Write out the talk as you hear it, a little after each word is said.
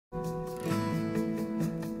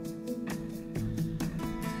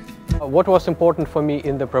What was important for me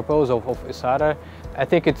in the proposal of ESADA, I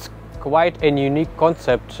think it's quite a unique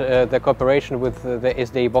concept, the cooperation with the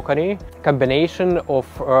SDA Bocconi. Combination of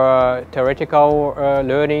theoretical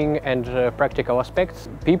learning and practical aspects.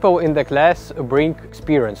 People in the class bring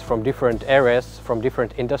experience from different areas, from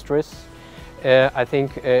different industries. I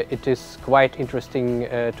think it is quite interesting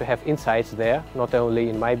to have insights there, not only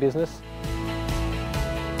in my business.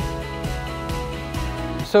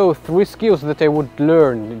 So, 3 skills that I would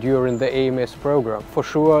learn during the EMMS program. For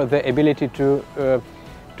sure, the ability to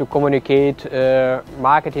communicate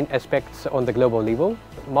marketing aspects on the global level,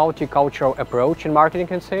 multicultural approach in marketing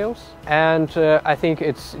and sales, and I think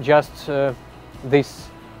it's just this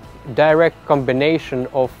direct combination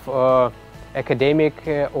of academic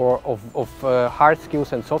or of hard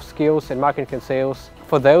skills and soft skills in marketing and sales.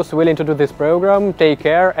 For those willing to do this program, take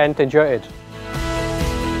care and enjoy it.